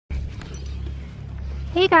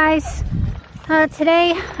Hey guys,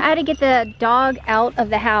 today I had to get the dog out of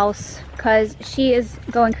the house because she is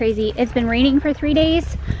going crazy. It's been raining for 3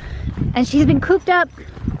 days and she's been cooped up,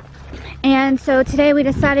 and so today we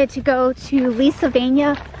decided to go to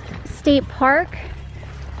Leesylvania State Park.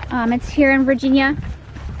 It's here in Virginia.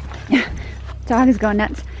 Dog is going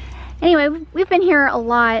nuts. Anyway, we've been here a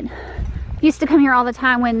lot. Used to come here all the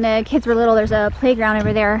time when the kids were little. There's a playground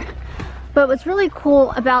over there. But what's really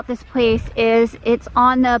cool about this place is it's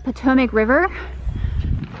on the Potomac River.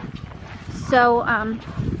 So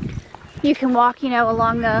you can walk,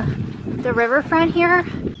 along the riverfront here.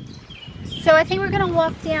 So I think we're gonna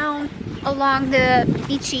walk down along the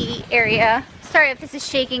beachy area. Sorry if this is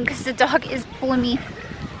shaking because the dog is pulling me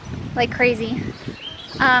like crazy.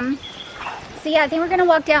 So yeah, I think we're gonna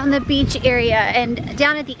walk down the beach area, and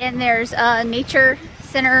down at the end there's a nature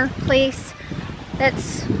center place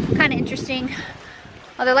that's kind of interesting.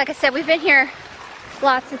 Although, like I said, we've been here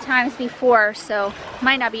lots of times before, so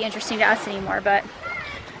might not be interesting to us anymore. But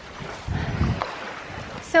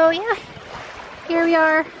so yeah, here we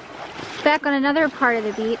are back on another part of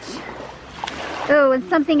the beach. Oh, and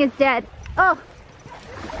something is dead. Oh,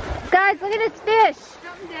 guys, look at this fish.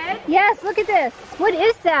 Something dead? Yes, look at this. What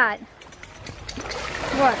is that?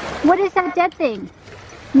 What? What is that dead thing?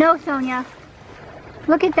 No, Sonya.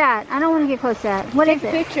 Look at that. I don't want to get close to that. What is it?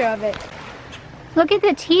 Take a picture of it. Look at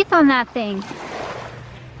the teeth on that thing.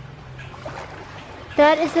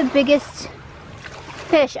 That is the biggest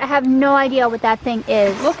fish. I have no idea what that thing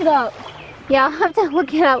is. Look it up. Yeah, I'll have to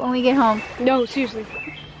look it up when we get home. No, seriously.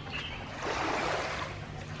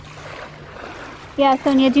 Yeah,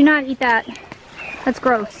 Sonya, do not eat that. That's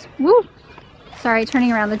gross. Woo! Sorry,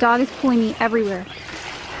 turning around. The dog is pulling me everywhere.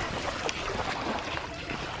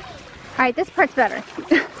 Alright, this part's better.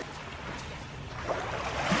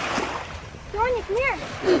 Sonya, come here.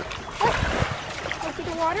 Want to see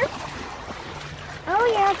the water? Oh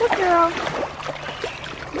yeah, good girl.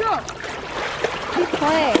 No. She's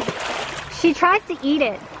playing. She tries to eat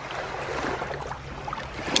it.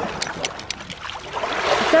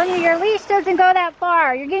 Sonya, your leash doesn't go that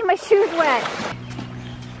far. You're getting my shoes wet.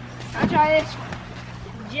 I'll try this.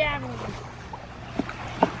 Jam.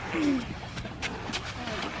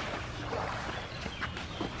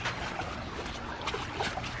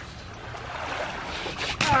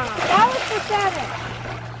 That was pathetic.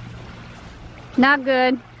 Not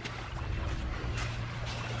good.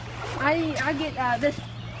 I get this.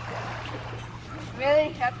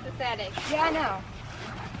 Really? That's pathetic. Yeah, I know.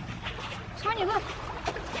 Sonya, look.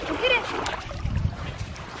 Look at it.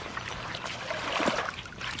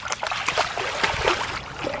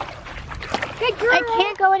 Good girl. I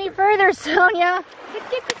can't go any further, Sonya.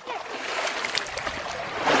 Get.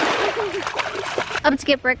 Up to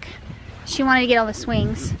get Brick. She wanted to get on the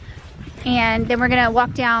swings. And then we're gonna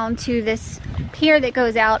walk down to this pier that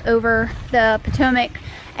goes out over the Potomac.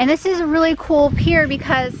 And this is a really cool pier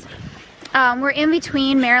because we're in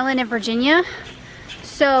between Maryland and Virginia.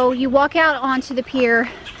 So you walk out onto the pier,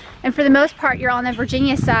 and for the most part you're on the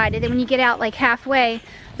Virginia side, and then when you get out like halfway,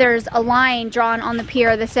 there's a line drawn on the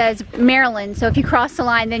pier that says Maryland. So if you cross the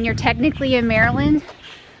line, then you're technically in Maryland.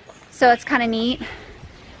 So it's kind of neat.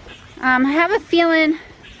 I have a feeling,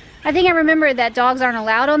 I think I remember that dogs aren't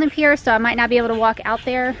allowed on the pier, so I might not be able to walk out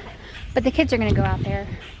there, but the kids are gonna go out there.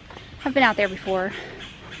 I've been out there before.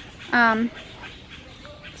 So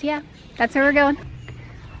yeah, that's where we're going.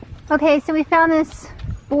 Okay, so we found this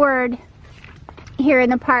board here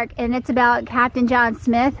in the park, and it's about Captain John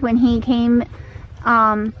Smith when he came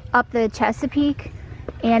up the Chesapeake,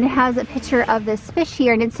 and it has a picture of this fish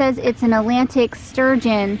here, and it says it's an Atlantic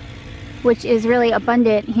sturgeon, which is really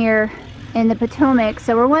abundant here in the Potomac.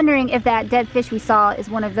 So we're wondering if that dead fish we saw is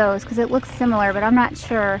one of those, because it looks similar, but I'm not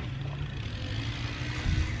sure.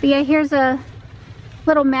 But yeah, here's a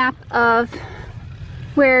little map of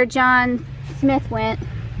where John Smith went.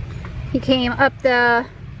 He came up the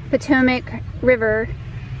Potomac River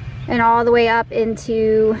and all the way up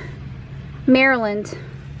into Maryland.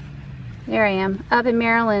 There I am, up in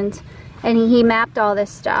Maryland, and he mapped all this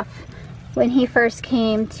stuff when he first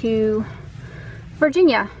came to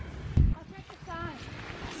Virginia.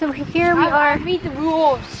 So here we are. Read the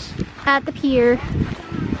rules. At the pier.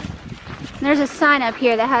 There's a sign up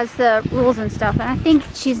here that has the rules and stuff, and I think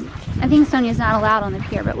Sonya's not allowed on the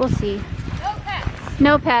pier, but we'll see. No pets.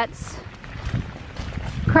 No pets.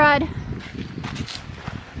 Crud.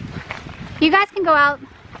 You guys can go out.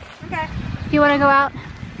 Okay. If you want to go out.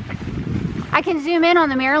 I can zoom in on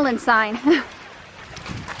the Maryland sign.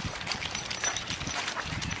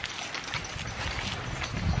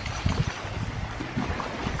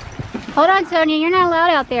 Hold on, Sonya, you're not allowed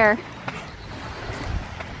out there.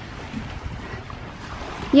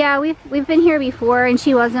 Yeah, we've been here before, and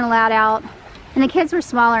she wasn't allowed out. And the kids were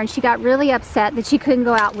smaller, and she got really upset that she couldn't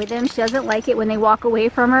go out with them. She doesn't like it when they walk away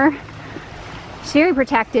from her. She's very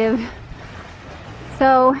protective.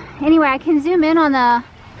 So anyway, I can zoom in on the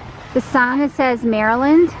sign that says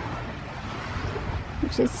Maryland,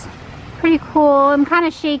 which is pretty cool. I'm kind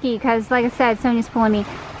of shaky because, like I said, Sonya's pulling me.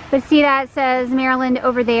 But see, that says Maryland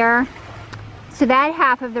over there. So that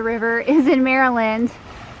half of the river is in Maryland,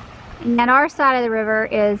 and our side of the river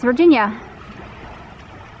is Virginia.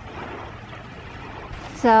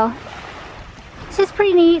 So this is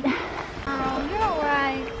pretty neat. Oh, you're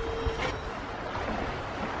alright.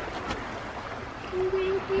 I'm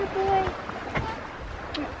waiting for your boy.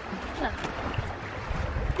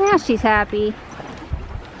 Now she's happy.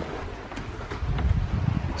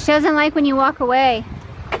 She doesn't like when you walk away.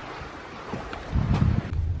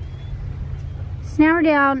 So now we're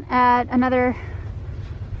down at another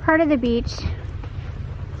part of the beach.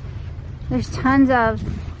 There's tons of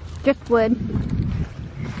driftwood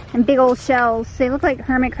and big old shells. They look like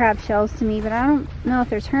hermit crab shells to me, but I don't know if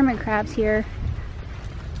there's hermit crabs here.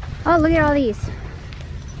 Oh, look at all these.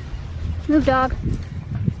 Move, dog.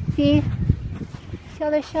 See? See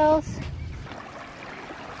all those shells?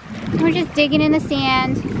 We're just digging in the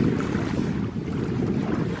sand.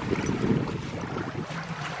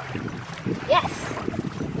 Yes.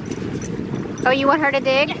 Oh, you want her to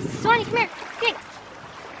dig? Yes. Sonya, come here. Dig.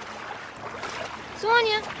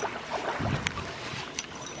 Sonya.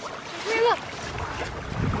 Come here, look.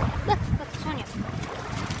 Look, Sonya.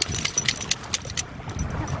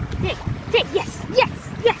 Dig. Dig. Yes. Yes.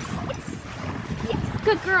 Yes. Yes. Yes.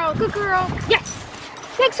 Good girl. Good girl. Yes.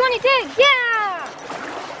 Dig, Sonya, dig. Yeah.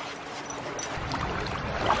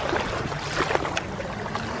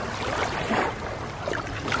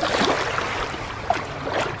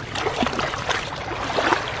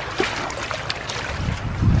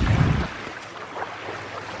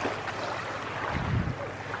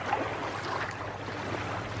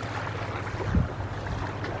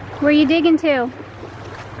 Where are you digging to?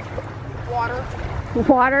 Water.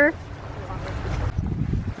 Water?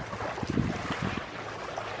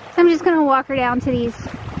 I'm just gonna walk her down to these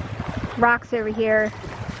rocks over here.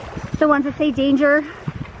 The ones that say danger,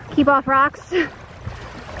 keep off rocks. Look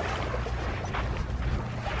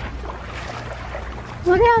at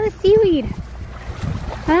all the seaweed.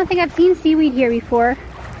 I don't think I've seen seaweed here before.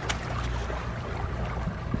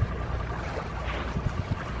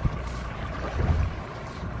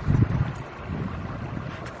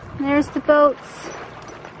 There's the boats.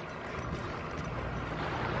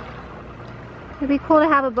 It'd be cool to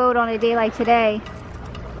have a boat on a day like today.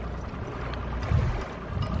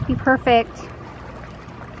 Be perfect.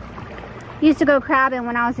 I used to go crabbing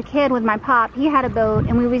when I was a kid with my pop. He had a boat,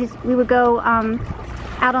 and we would go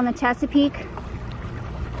out on the Chesapeake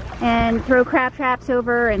and throw crab traps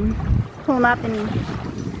over and pull them up and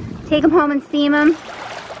take them home and steam them.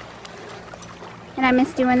 And I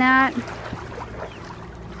miss doing that.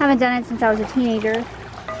 Haven't done it since I was a teenager,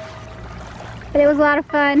 but it was a lot of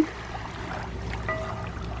fun.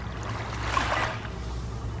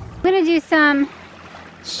 I'm gonna do some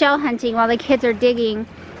shell hunting while the kids are digging.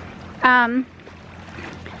 Have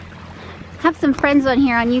some friends on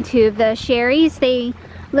here on YouTube, the Sherrys. They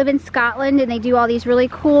live in Scotland, and they do all these really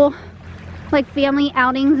cool like family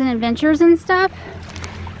outings and adventures and stuff.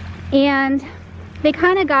 And they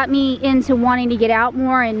kind of got me into wanting to get out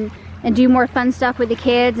more and do more fun stuff with the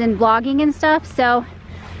kids and vlogging and stuff. So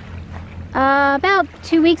about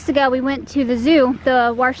 2 weeks ago we went to the zoo,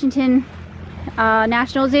 the Washington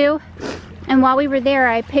National Zoo, and while we were there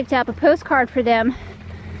I picked up a postcard for them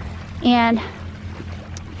and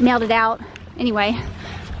mailed it out. Anyway,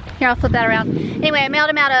 here, I'll flip that around. Anyway, I mailed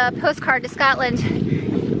them out a postcard to Scotland,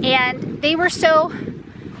 and they were so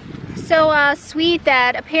sweet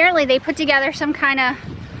that apparently they put together some kind of,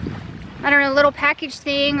 I don't know, little package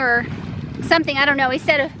thing or something, I don't know. He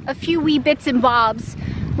said a few wee bits and bobs,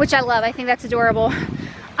 which I love. I think that's adorable.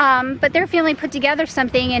 But their family put together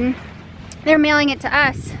something and they're mailing it to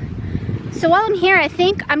us. So while I'm here, I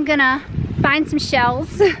think I'm gonna find some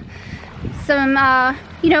shells, some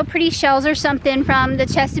you know, pretty shells or something from the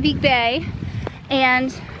Chesapeake Bay,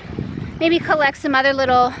 and maybe collect some other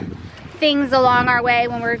little things along our way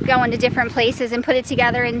when we're going to different places and put it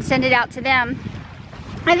together and send it out to them.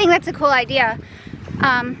 I think that's a cool idea.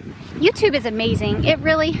 YouTube is amazing. It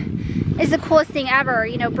really is the coolest thing ever,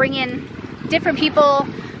 you know, bringing different people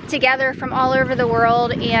together from all over the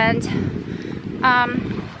world. And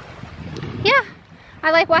yeah,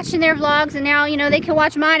 I like watching their vlogs, and now, you know, they can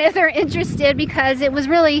watch mine if they're interested, because it was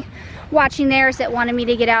really watching theirs that wanted me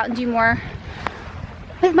to get out and do more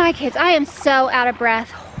with my kids. I am so out of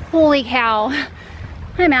breath. Holy cow.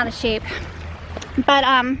 I'm out of shape. But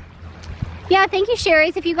yeah, thank you,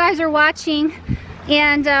 Sherry's, if you guys are watching.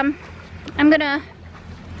 And I'm gonna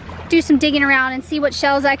do some digging around and see what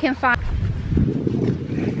shells I can find.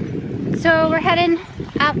 So we're heading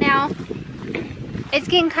out now. It's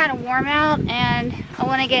getting kind of warm out and I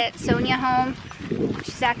want to get Sonya home.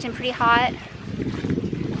 She's acting pretty hot.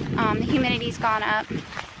 The humidity's gone up.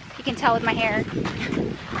 You can tell with my hair.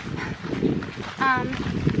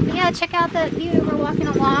 Yeah, check out the view. We're walking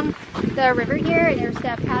along the river here and there's the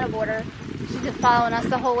paddleboarder. She's been following us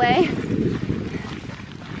the whole way.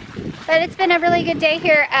 But it's been a really good day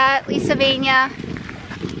here at Leesylvania,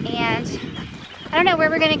 and I don't know where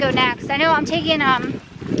we're gonna go next. I know I'm taking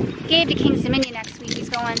Gabe to King's Dominion next week. He's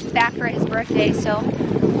going back for his birthday, so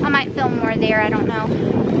I might film more there. I don't know,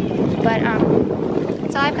 but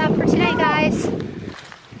that's all I've got for today, guys.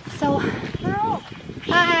 So,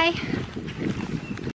 bye.